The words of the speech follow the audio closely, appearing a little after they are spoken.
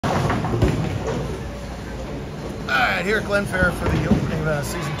Alright, here at Glenfair for the opening of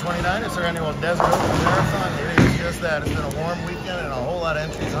season 29. It's our annual Desert Open Marathon. It is just that. It's been a warm weekend and a whole lot of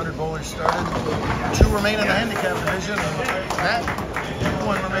entries. 100 bowlers started. 2 remain in the handicap division. That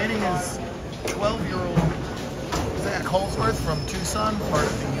one remaining is 12-year-old Zach Holsworth from Tucson, part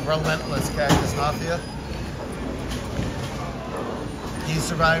of the Relentless Cactus Mafia. He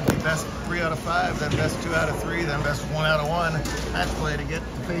survived the best 3 out of 5, then best 2 out of 3, then best 1 out of 1 match play to get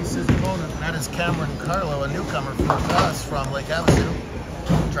to face his opponent. And that is Cameron Carlo, a newcomer from us from Lake Havasu,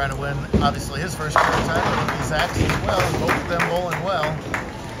 trying to win, obviously, his first career title. He's actually well, both of them bowling well.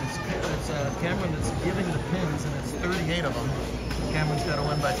 It's Cameron that's giving the pins, and it's 38 of them. Cameron's got to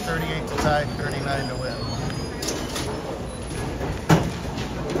win by 38 to tie, 39 to win.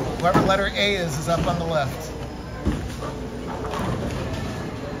 Whoever letter A is up on the left.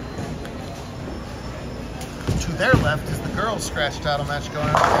 To their left is the girls' scratch title match going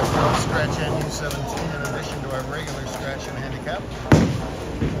on. We have girls scratch and U17 in addition to our regular scratch and handicap.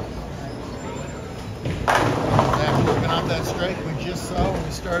 Zach working off that strike we just saw when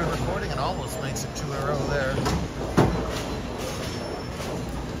we started recording and almost makes it 2 in a row there.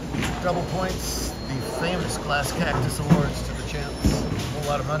 Double points, the famous Glass Cactus Awards to the champs. A whole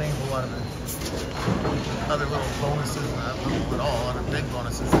lot of money, a whole lot of other little bonuses, not little at all, other big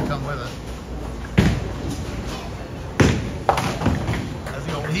bonuses that come with it.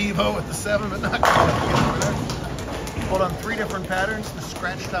 Heave-ho with the 7, but not quite over there. Hold on 3 different patterns. The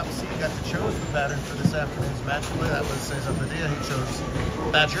scratch top C got to choose the pattern for this afternoon's match play. That was Cesar Padilla. He chose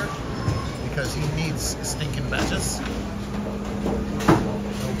Badger because he needs stinking badges. So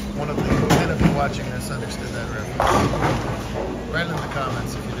one of the 10 of you watching this understood that reference. Write in the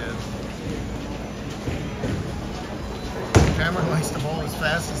comments if you did. Cameron likes to bowl as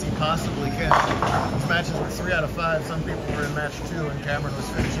fast as he possibly can. His matches were 3 out of 5. Some people were in match 2, and Cameron was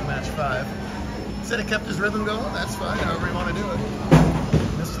finishing match 5. He said he kept his rhythm going. That's fine, however you want to do it.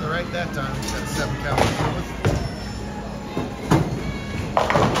 Missed to the right that time. He said a 7 count to deal with.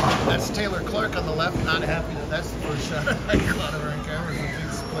 That's Taylor Clark on the left. Not happy that that's the first shot I caught over in Cameron. A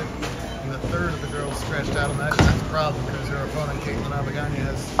big split in the 3rd of the girls' scratch title match. That's a problem because her opponent, Caitlin Abagani,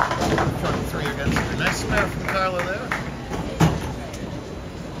 has the front 3 against her. Nice spare from Carlo there.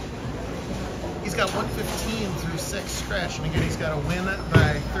 He's got 115 through 6 scratch, and again, he's got to win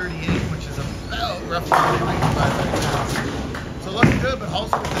by 38, which is about roughly 95 pounds. So looking good, but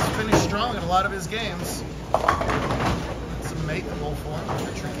Holsworth has finished strong in a lot of his games. It's a makeable for him,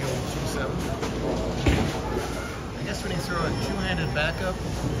 a tricky old 2-7. I guess when you throw a 2-handed backup,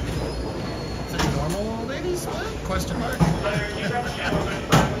 is it normal old 80 split? Question mark? I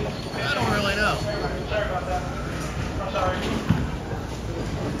don't really know.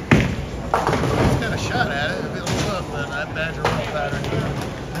 He's got a shot at it, a bit tough, but that Badger roll pattern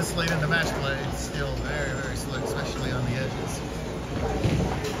this late into match play is still very, very slick, especially on the edges.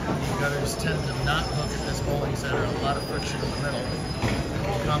 The gutters tend to not hook at this bowling center, a lot of friction in the middle. It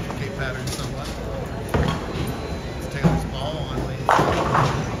can complicate patterns somewhat. It's Taylor's ball on lead.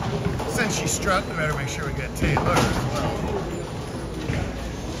 Since she struck, we better make sure we get Taylor as well.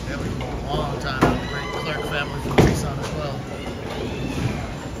 Taylor's bowled a long time out of the great Clark family from Tucson as well.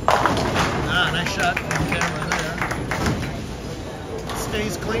 Nice shot from Cameron there.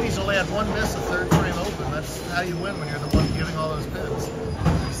 Stays clean. He's only had 1 miss, a 3rd frame open. That's how you win when you're the one giving all those pins.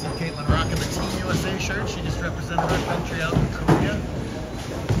 You see Caitlin rocking the Team USA shirt. She just represented our country out in Korea.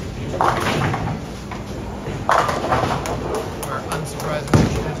 Where unsurprisingly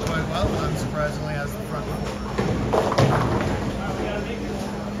she did quite well. Unsurprisingly has the front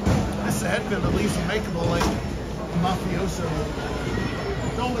 4. This is a head pin that leaves him makeable like mafioso.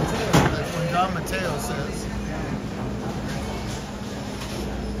 Don Mateo, that's what Don Mateo says.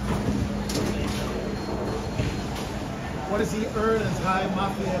 What does he earn as high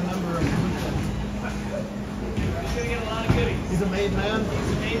mafia member of the weekend? He's going to get a lot of goodies. He's a made man?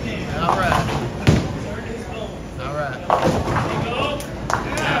 He's a made man. All right. Starting his goal. All right. There you go.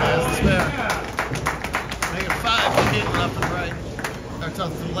 There's the spare. Make it 5 to Caitlin off to the right. Or to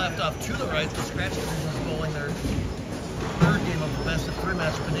the left, off to the right. The scratch division is bowling their 3rd game of the best of 3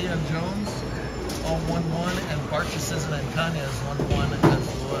 match. Padilla and Jones all 1-1, and Barchesism and Cañas 1-1 as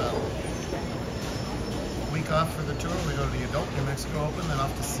well. Week off for the tour. We go to the Adult New Mexico Open, then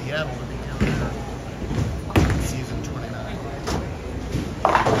off to Seattle to begin their season 29.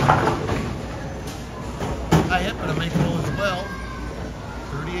 High hit, but a makeable as well.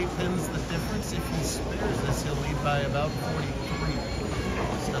 38 pins the difference. If he spares this, he'll lead by about 43.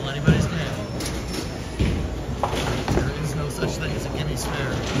 Still anybody's game. There is no such thing as a gimme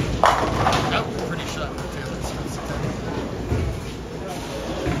spare. Oh, pretty shot for Taylor.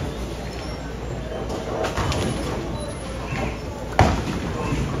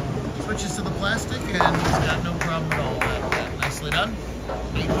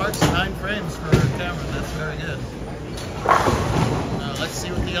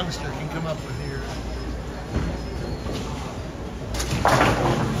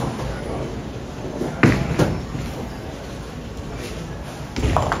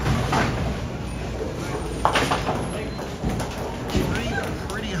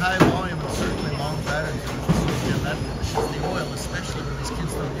 patterns. So again, that pushes the oil, especially when these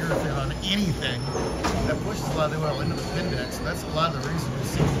kids throw urethane on anything. That pushes a lot of the oil into the pin deck. So that's a lot of the reason you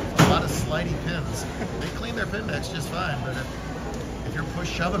see a lot of slidey pins. They clean their pin decks just fine, but if you're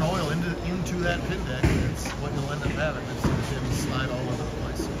shoving oil into that pin deck, that's what you'll end up having. You'll see the pins slide all over the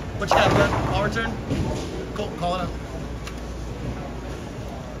place. What you got, bud? Ball return? Cool, call it up.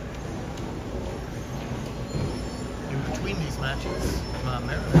 In between these matches,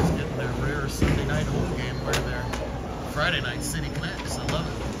 Mariners getting their rare Sunday night home game where they're Friday night City Connects. I love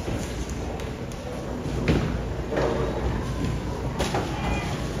it.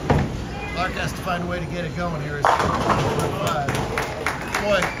 Clark has to find a way to get it going here. It's 5.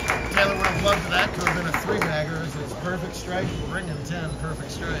 Boy, Taylor would have loved that to have been a 3-bagger. It's perfect strike, ring and 10,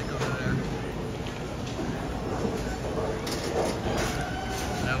 perfect strike over there.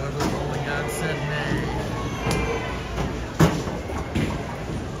 However, Bowling God said nay.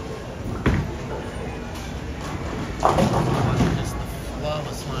 Just the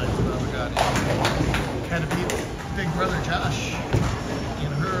flawless lines of Bowling God. Kind of beat Big Brother Josh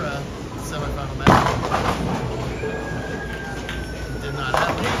in her semifinal match. Did not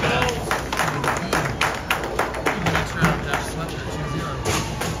happen. In the next round, Josh swept her 2-0.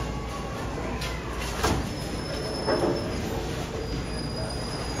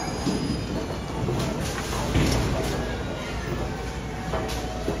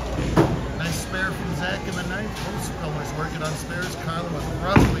 Nice spare from Zach in the ninth. Both spellers working on spares. Carla with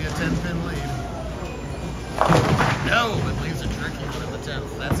roughly a 10-pin lead. No, but leaves a tricky one in the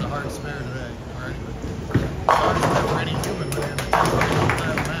 10th. That's a hard spare today. All right. Hard spare for any human, but in the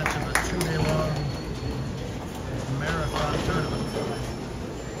 10th match of a 2-day-long marathon tournament.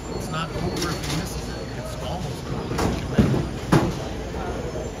 It's not over if he misses it. It's almost over if he can make it.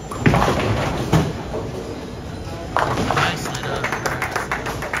 Nicely done.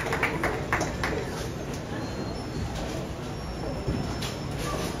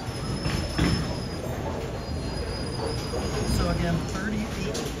 So again, 38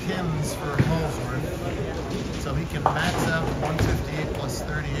 pins for Hallsworth. So he can max out 158 plus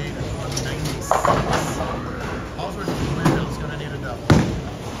 38 and 196. Hallsworth is going to need a double.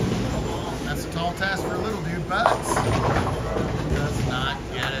 That's a tall task for a little dude, but does not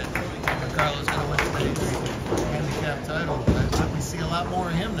get it. Carlo's going to win today's handicap title. But we see a lot more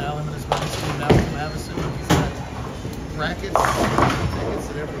of him now. Him and his buddies came out from Havasu. He's got brackets, tickets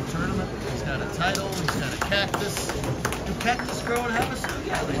at every tournament. He's got a title. He's got a cactus. Do cactus grow in Havasu?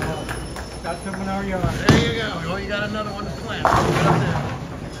 Yeah, they do. Got some in our yard. There you go. Oh, you got another one to plant. Right up there.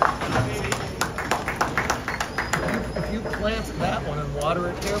 If you plant that one and water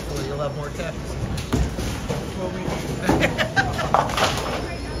it carefully, you'll have more cactuses. That's what we need.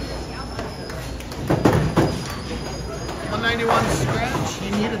 191 scratch. He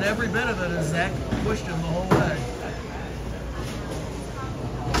needed every bit of it as Zach pushed him the whole way.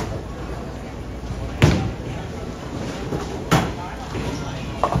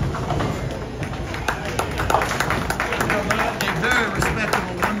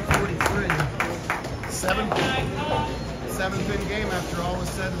 Seven-pin game after all was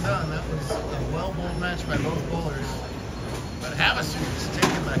said and done. That was a well-bowled match by both bowlers. But Havasu is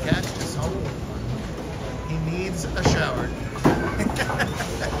taking the cactus home. He needs a shower.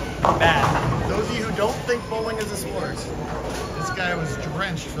 Bad. Those of you who don't think bowling is a sport, this guy was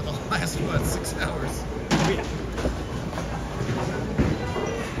drenched for the last, 6 hours. Yeah.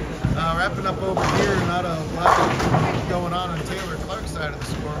 Wrapping up over here, not a lot going on Taylor Clark's side of the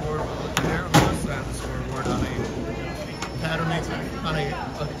scoreboard, but looking there on the left side of the scoreboard on a pattern on a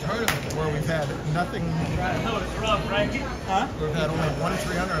tournament where we've had nothing. That was rough, right? Huh? We've had only 1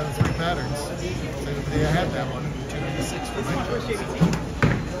 300 on the 3 patterns. So they had that one, 296 for victory.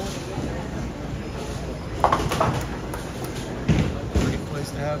 Great place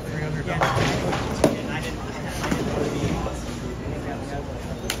to have $300. Yeah. I didn't.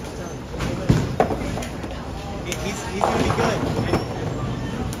 He's going to be good.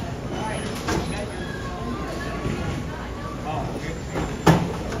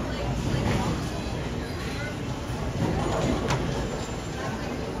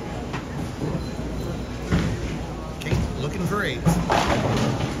 Looking for 8.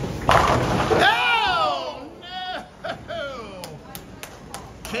 No! No!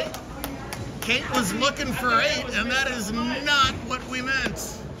 Kate was looking for 8, and that is not what we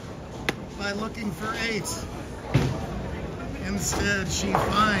meant by looking for 8. Instead, she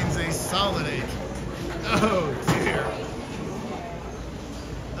finds a solid 8. Oh, dear.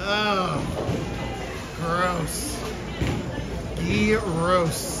 Oh. Gross.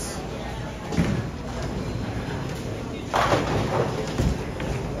 Gross.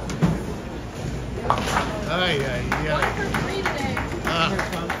 Ay, ay, One ay. for free today. Ah,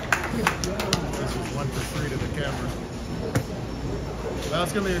 this was one for free to the camera. Well,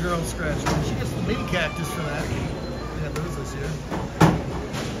 it's gonna be a girl scratch. She gets the mini cactus for that. We had those this year.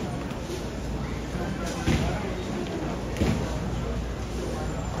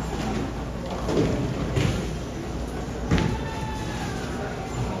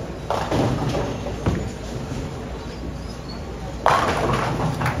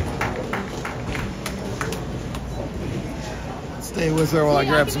 Stay with her while I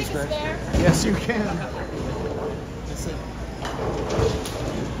grab some scratch. Yes, you can. That's it.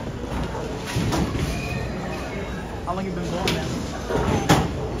 How long you been going now?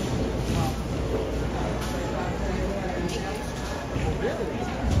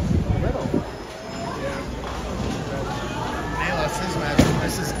 Nail his match.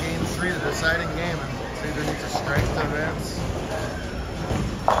 This is game 3, the deciding game, and it's either needs a strike to advance.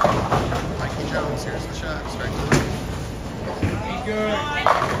 Mikey Jones, here's the shot. Strike to win. Good.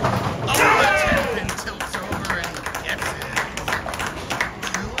 Oh, the 10-pin tilts over and gets it.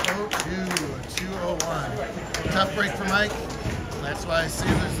 202, 201. Tough break for Mike. That's why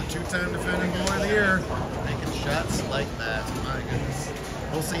Caesar's the 2-time defending bowler of the year. Making shots like that. My goodness.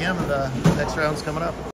 We'll see him in the next rounds coming up.